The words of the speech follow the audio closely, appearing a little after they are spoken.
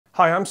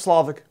Hi, I'm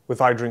Slawek with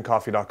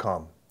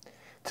iDrinkCoffee.com.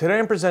 Today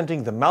I'm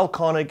presenting the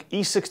Mahlkonig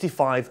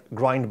E65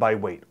 Grind by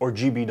Weight, or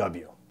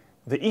GBW.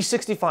 The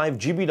E65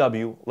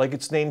 GBW, like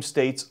its name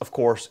states, of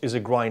course, is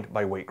a grind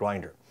by weight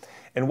grinder.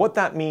 And what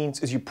that means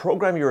is you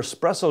program your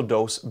espresso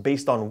dose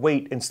based on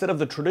weight instead of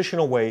the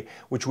traditional way,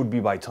 which would be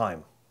by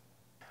time.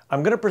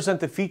 I'm going to present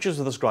the features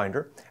of this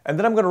grinder, and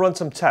then I'm going to run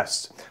some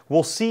tests.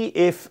 We'll see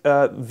if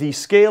the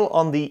scale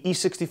on the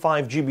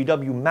E65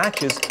 GBW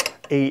matches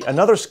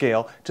another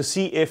scale to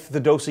see if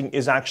the dosing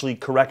is actually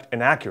correct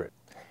and accurate.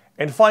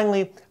 And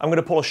finally, I'm going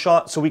to pull a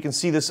shot so we can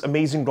see this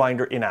amazing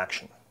grinder in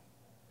action.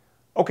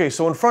 Okay,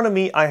 so in front of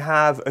me I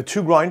have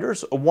two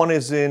grinders. One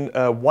is in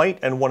white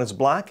and one is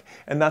black,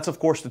 and that's of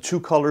course the two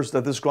colors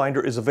that this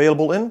grinder is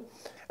available in.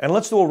 And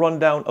let's do a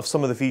rundown of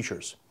some of the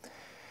features.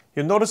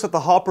 You'll notice that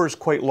the hopper is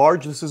quite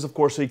large. This is of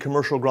course a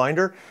commercial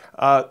grinder.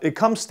 It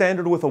comes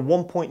standard with a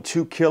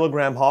 1.2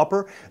 kilogram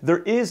hopper. There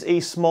is a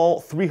small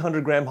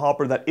 300 gram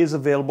hopper that is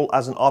available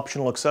as an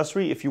optional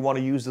accessory if you want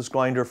to use this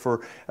grinder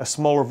for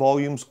smaller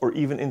volumes or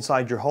even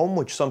inside your home,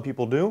 which some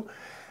people do.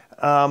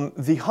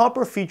 The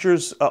hopper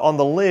features on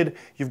the lid,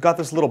 you've got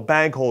this little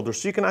bag holder,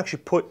 so you can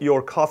actually put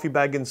your coffee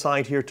bag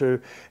inside here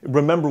to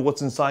remember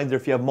what's inside there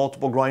if you have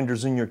multiple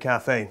grinders in your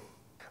cafe.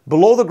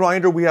 Below the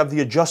grinder we have the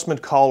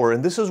adjustment collar,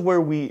 and this is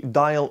where we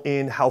dial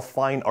in how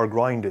fine our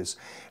grind is.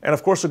 And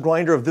of course a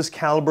grinder of this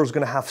caliber is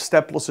going to have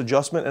stepless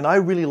adjustment, and I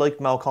really like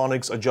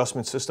Mahlkonig's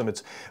adjustment system.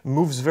 It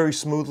moves very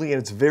smoothly and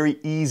it's very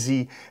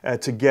easy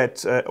to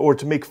get or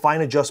to make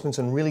fine adjustments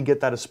and really get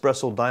that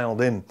espresso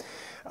dialed in.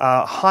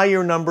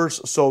 Higher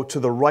numbers, so to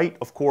the right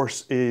of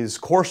course is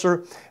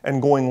coarser,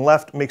 and going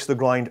left makes the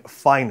grind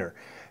finer.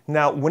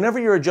 Now, whenever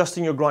you're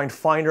adjusting your grind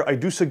finer, I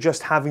do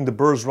suggest having the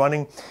burrs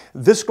running.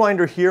 This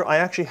grinder here, I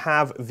actually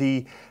have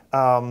the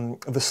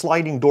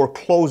sliding door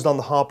closed on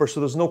the hopper, so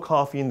there's no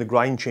coffee in the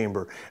grind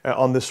chamber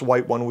on this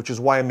white one, which is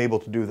why I'm able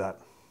to do that.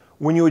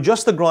 When you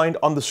adjust the grind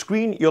on the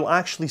screen, you'll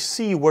actually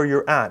see where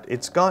you're at.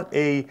 It's got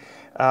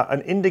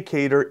an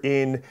indicator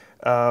in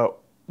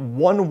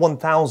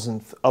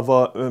 1/1000th of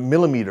a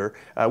millimeter,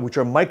 which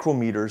are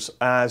micrometers,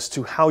 as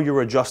to how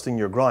you're adjusting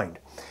your grind.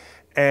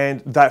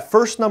 And that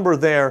first number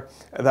there,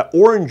 that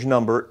orange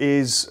number,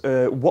 is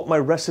what my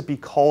recipe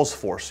calls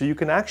for. So you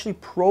can actually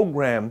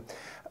program,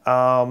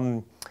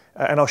 and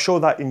I'll show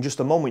that in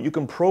just a moment, you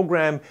can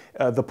program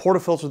the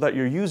portafilter that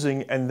you're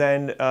using and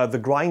then the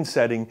grind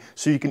setting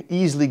so you can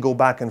easily go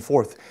back and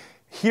forth.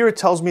 Here it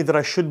tells me that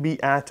I should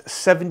be at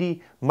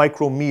 70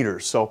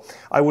 micrometers. So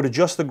I would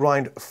adjust the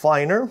grind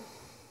finer,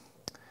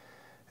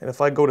 and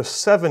if I go to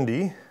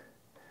 70,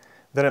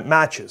 then it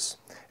matches.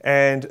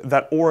 And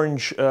that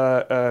orange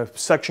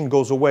section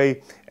goes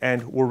away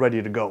and we're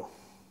ready to go.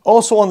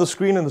 Also on the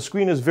screen, and the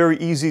screen is very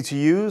easy to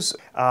use,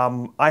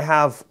 I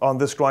have on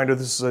this grinder,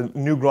 this is a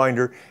new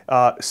grinder,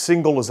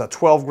 single is at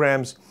 12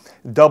 grams,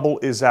 double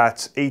is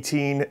at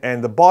 18,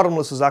 and the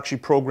bottomless is actually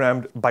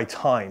programmed by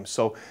time.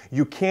 So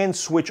you can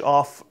switch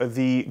off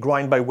the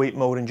grind by weight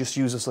mode and just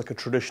use this like a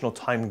traditional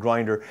timed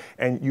grinder,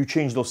 and you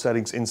change those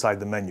settings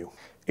inside the menu.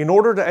 In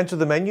order to enter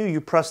the menu, you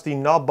press the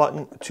knob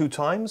button 2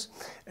 times,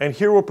 and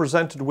here we're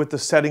presented with the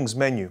settings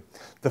menu.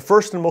 The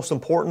first and most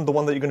important, the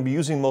one that you're going to be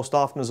using most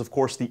often, is of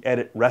course the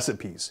edit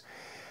recipes.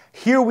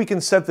 Here we can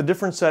set the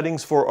different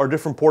settings for our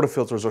different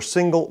portafilters, our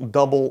single,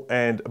 double,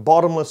 and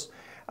bottomless.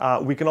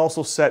 We can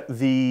also set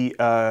the,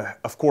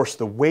 of course,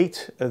 the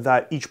weight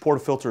that each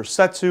portafilter is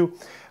set to.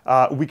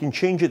 We can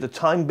change it to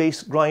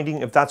time-based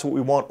grinding if that's what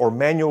we want, or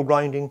manual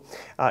grinding.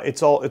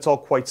 It's all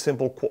quite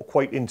simple,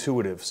 quite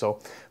intuitive. So,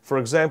 for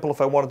example, if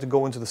I wanted to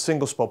go into the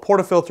single spell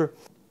portafilter,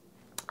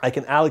 I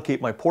can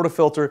allocate my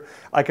portafilter.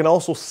 I can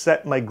also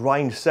set my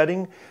grind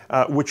setting,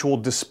 which will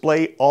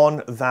display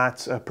on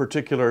that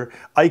particular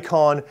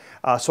icon,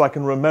 so I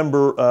can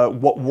remember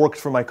what worked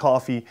for my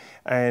coffee,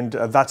 and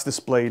that's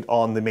displayed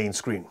on the main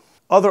screen.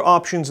 Other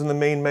options in the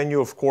main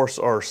menu, of course,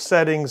 are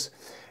settings,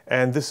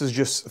 and this is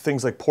just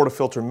things like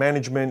portafilter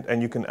management,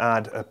 and you can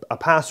add a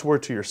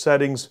password to your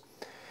settings.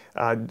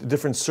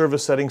 Different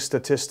service settings,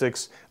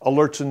 statistics,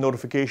 alerts and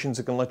notifications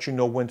that can let you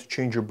know when to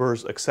change your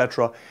burrs,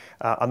 etc.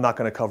 I'm not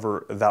going to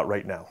cover that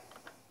right now.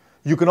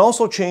 You can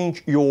also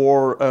change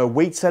your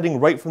weight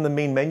setting right from the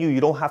main menu. You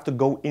don't have to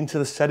go into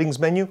the settings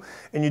menu,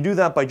 and you do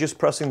that by just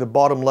pressing the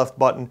bottom left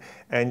button,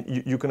 and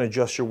you can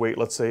adjust your weight.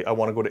 Let's say I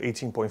want to go to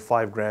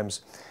 18.5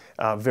 grams.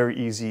 Very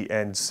easy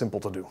and simple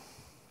to do.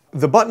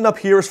 The button up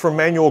here is for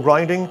manual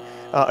grinding.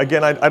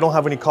 Again, I don't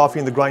have any coffee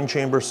in the grind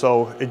chamber,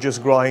 so it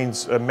just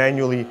grinds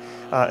manually,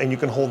 and you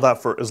can hold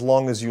that for as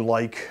long as you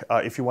like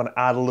if you want to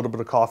add a little bit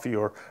of coffee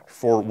or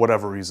for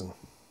whatever reason.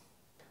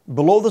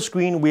 Below the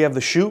screen we have the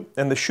chute,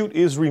 and the chute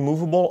is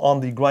removable on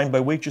the grind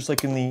by weight, just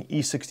like in the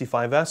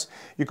E65s.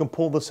 You can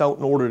pull this out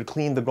in order to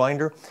clean the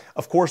grinder.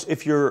 Of course,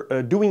 if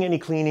you're doing any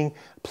cleaning,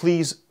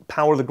 please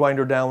power the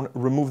grinder down,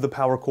 remove the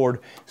power cord.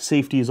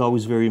 Safety is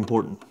always very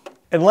important.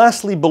 And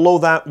lastly, below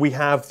that, we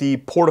have the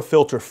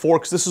portafilter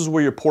forks. This is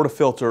where your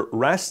portafilter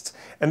rests,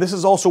 and this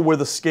is also where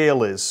the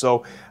scale is.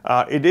 So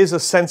it is a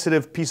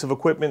sensitive piece of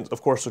equipment,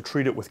 of course, so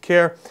treat it with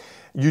care.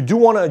 You do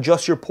want to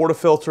adjust your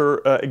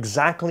portafilter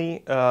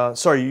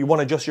you want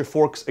to adjust your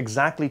forks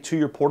exactly to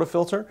your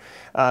portafilter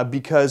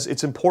because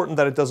it's important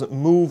that it doesn't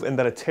move and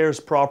that it tears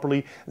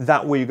properly.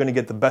 That way you're going to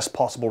get the best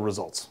possible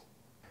results.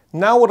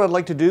 Now what I'd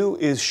like to do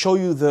is show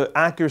you the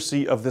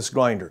accuracy of this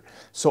grinder.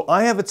 So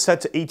I have it set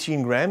to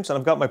 18 grams and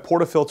I've got my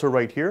portafilter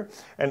right here.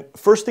 And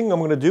first thing I'm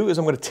going to do is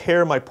I'm going to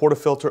tare my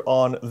portafilter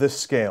on this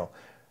scale.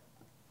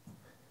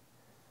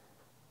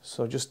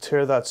 So just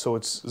tare that so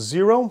it's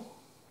 0.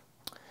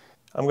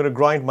 I'm going to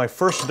grind my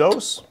first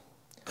dose.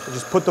 I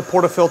just put the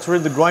portafilter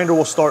in, the grinder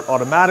will start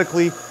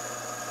automatically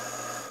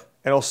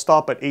and it'll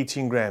stop at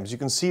 18 grams. You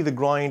can see the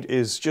grind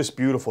is just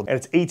beautiful and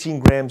it's 18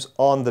 grams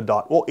on the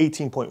dot. Well,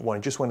 18.1,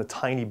 it just went a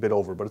tiny bit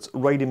over, but it's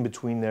right in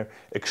between there,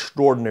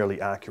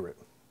 extraordinarily accurate.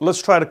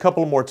 Let's try it a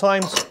couple more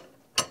times.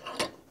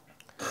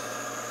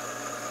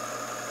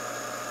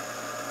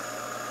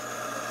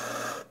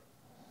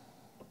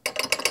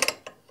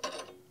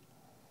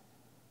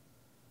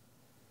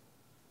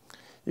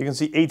 You can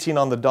see 18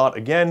 on the dot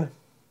again.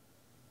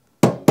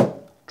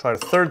 Try it a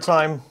third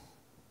time.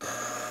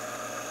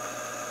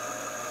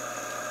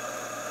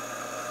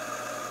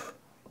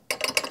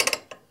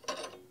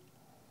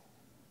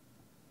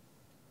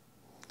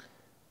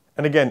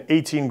 And again,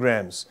 18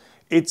 grams.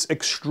 It's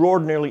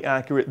extraordinarily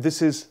accurate.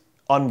 This is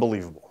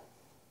unbelievable.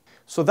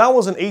 So that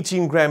was an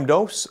 18 gram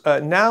dose.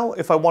 Now,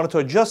 if I wanted to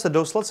adjust the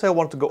dose, let's say I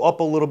wanted to go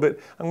up a little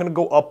bit, I'm gonna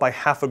go up by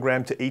half a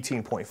gram to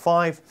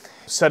 18.5.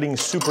 Setting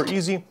is super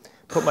easy.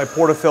 Put my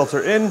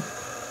portafilter in.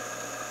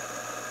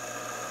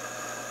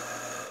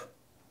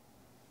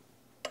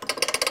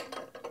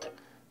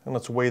 And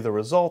let's weigh the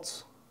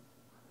results.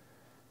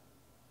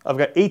 I've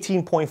got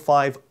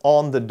 18.5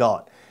 on the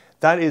dot.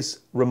 That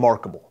is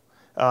remarkable.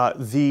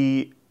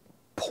 The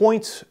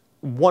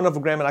 0.1 of a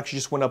gram, it actually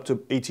just went up to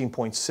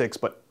 18.6,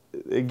 but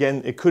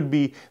again, it could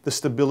be the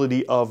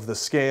stability of the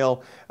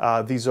scale.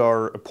 These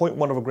are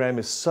 0.1 of a gram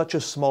is such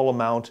a small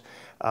amount.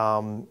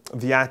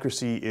 The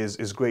accuracy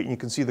is great, and you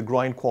can see the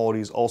grind quality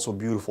is also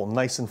beautiful.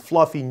 Nice and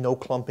fluffy, no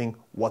clumping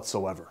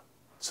whatsoever.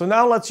 So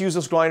now let's use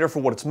this grinder for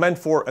what it's meant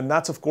for, and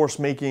that's of course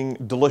making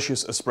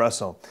delicious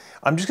espresso.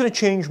 I'm just going to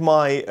change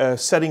my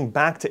setting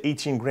back to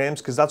 18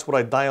 grams because that's what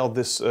I dialed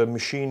this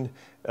machine.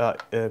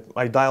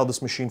 I dialed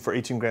this machine for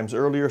 18 grams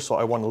earlier, so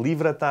I want to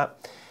leave it at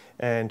that.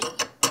 And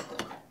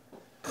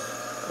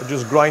I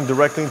just grind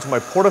directly into my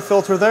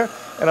portafilter there.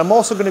 And I'm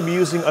also going to be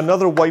using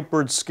another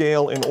Whitebird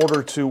scale in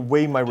order to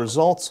weigh my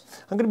results.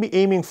 I'm going to be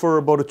aiming for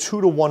about a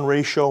 2-to-1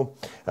 ratio,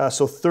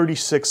 so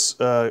 36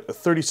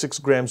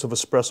 grams of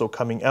espresso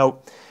coming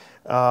out.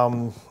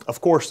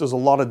 Of course, there's a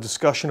lot of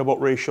discussion about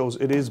ratios.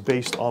 It is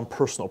based on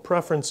personal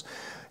preference.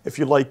 If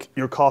you like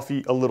your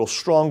coffee a little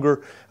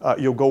stronger,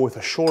 you'll go with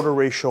a shorter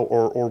ratio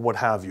or what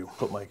have you.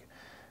 Put my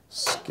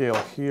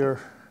scale here,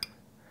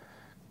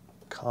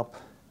 cup.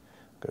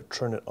 I'm going to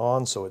turn it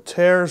on so it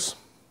tears.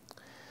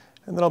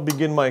 And then I'll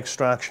begin my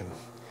extraction.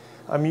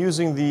 I'm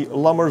using the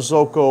La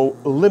Marzocco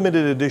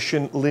limited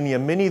edition Linea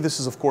Mini. This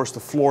is of course the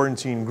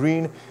Florentine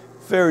green.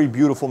 Very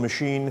beautiful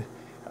machine.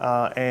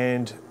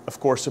 And of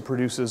course it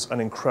produces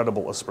an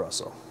incredible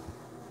espresso.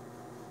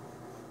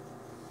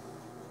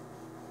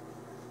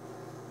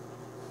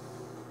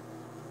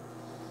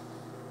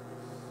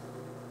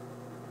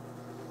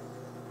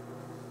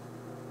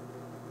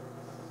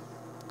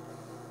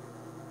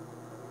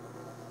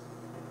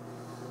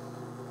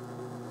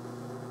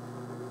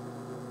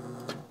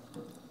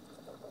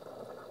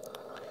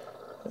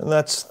 And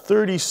that's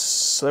 30,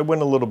 I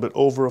went a little bit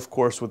over, of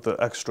course, with the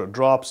extra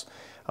drops.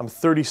 I'm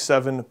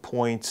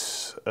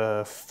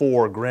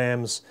 37.4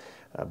 grams,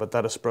 but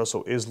that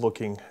espresso is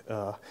looking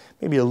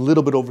maybe a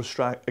little bit over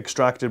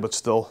extracted, but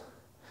still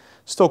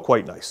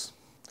quite nice.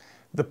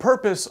 The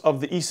purpose of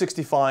the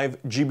E65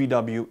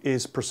 GBW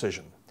is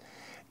precision.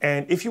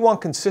 And if you want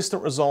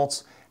consistent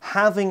results,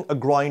 having a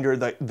grinder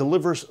that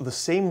delivers the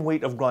same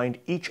weight of grind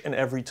each and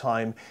every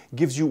time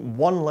gives you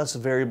one less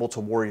variable to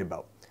worry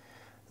about.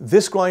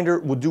 This grinder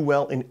will do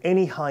well in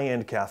any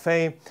high-end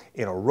cafe,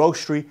 in a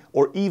roastery,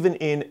 or even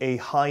in a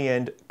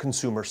high-end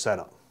consumer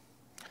setup.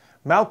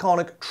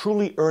 Mahlkonig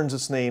truly earns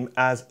its name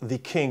as the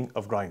king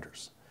of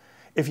grinders.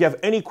 If you have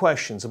any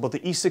questions about the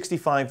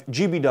E65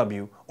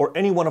 GBW or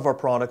any one of our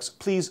products,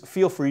 please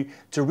feel free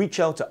to reach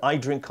out to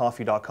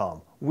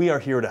idrinkcoffee.com. We are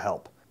here to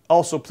help.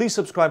 Also, please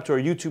subscribe to our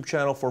YouTube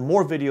channel for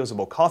more videos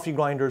about coffee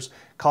grinders,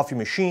 coffee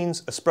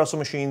machines, espresso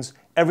machines,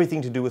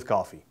 everything to do with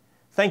coffee.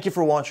 Thank you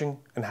for watching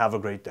and have a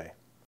great day.